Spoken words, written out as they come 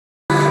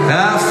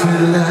I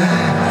feel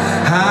like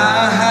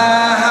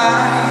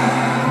high,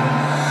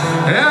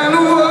 and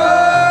the world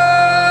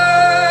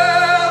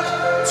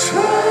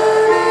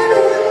turning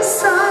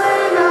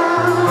inside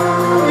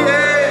out,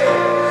 yeah,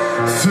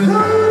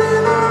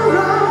 floating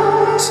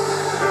around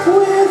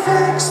with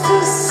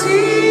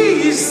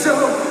ecstasy. So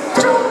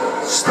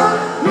don't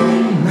stop me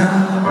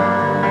now,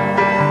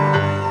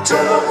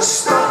 don't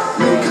stop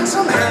me, 'cause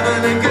I'm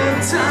having a good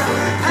time,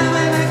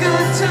 having a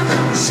good time.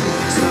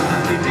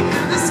 I'm leaping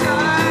in the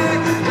sky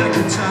like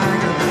a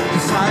tiger,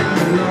 defying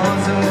the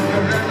laws of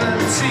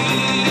gravity.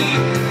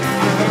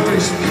 I'm a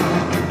racing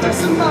car,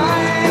 passing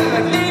by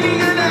like leading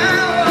an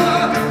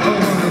hour. I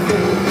wanna go,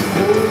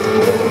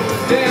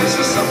 there's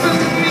just something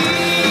in me,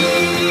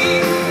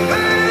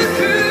 burning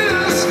through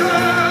the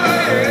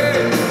sky.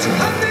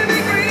 200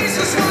 degrees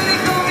is what they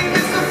call me,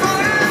 Mr.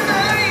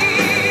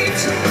 Fahrenheit.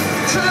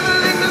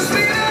 Traveling the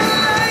speed of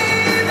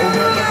light, I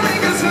wanna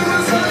make a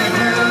supersonic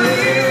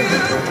melody.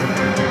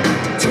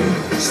 Don't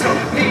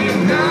stop me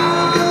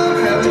now,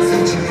 having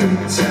such a good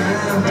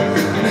time,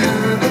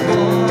 having the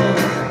ball.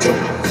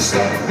 Don't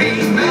stop me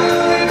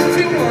now, if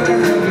you wanna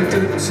have a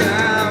good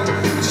time,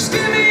 just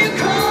give me a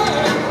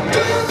call.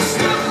 Don't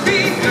stop me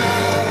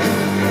now,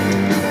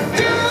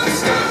 don't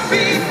stop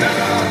me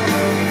now,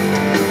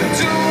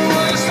 don't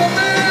wanna stop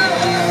me now.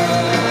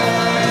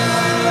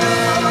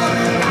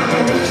 I'm a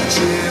rocket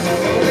ship on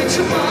my way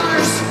to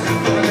Mars,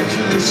 on a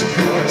collision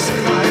course,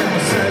 I am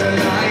a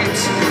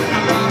satellite.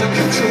 I'm out of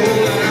control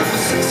and I'm a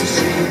sexy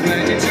ship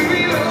ready to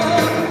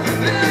reload.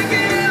 Like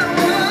an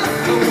animal,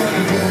 I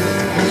wanna go,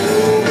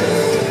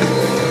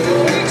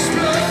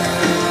 explode,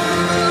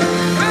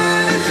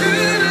 burning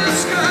through the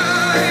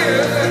sky.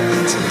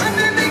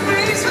 200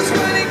 degrees, that's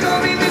why they call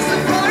me Mr.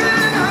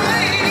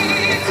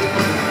 Fahrenheit.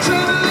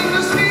 Traveling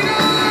the speed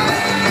of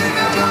light,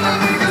 I wanna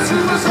make a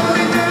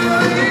supersonic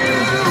melody.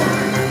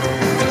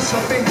 There's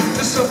something,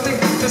 there's something,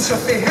 there's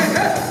something, hey,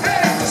 hey, hey.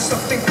 There's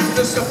something,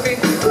 there's something,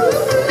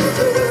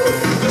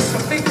 there's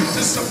something,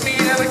 there's something,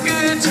 have a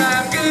good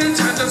time, good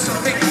time. There's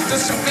something,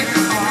 there's something,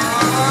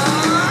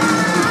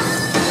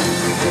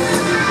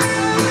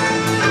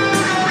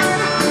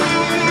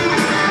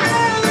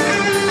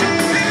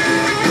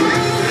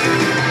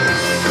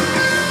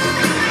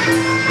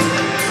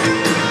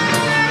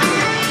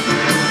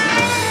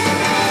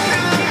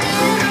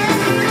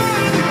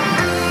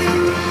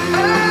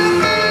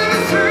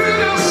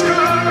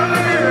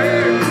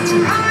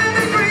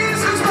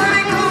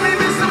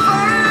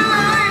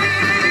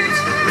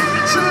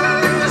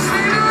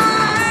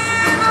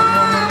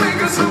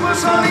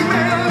 supersonic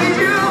melody.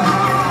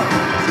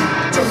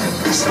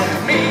 Don't stop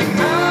me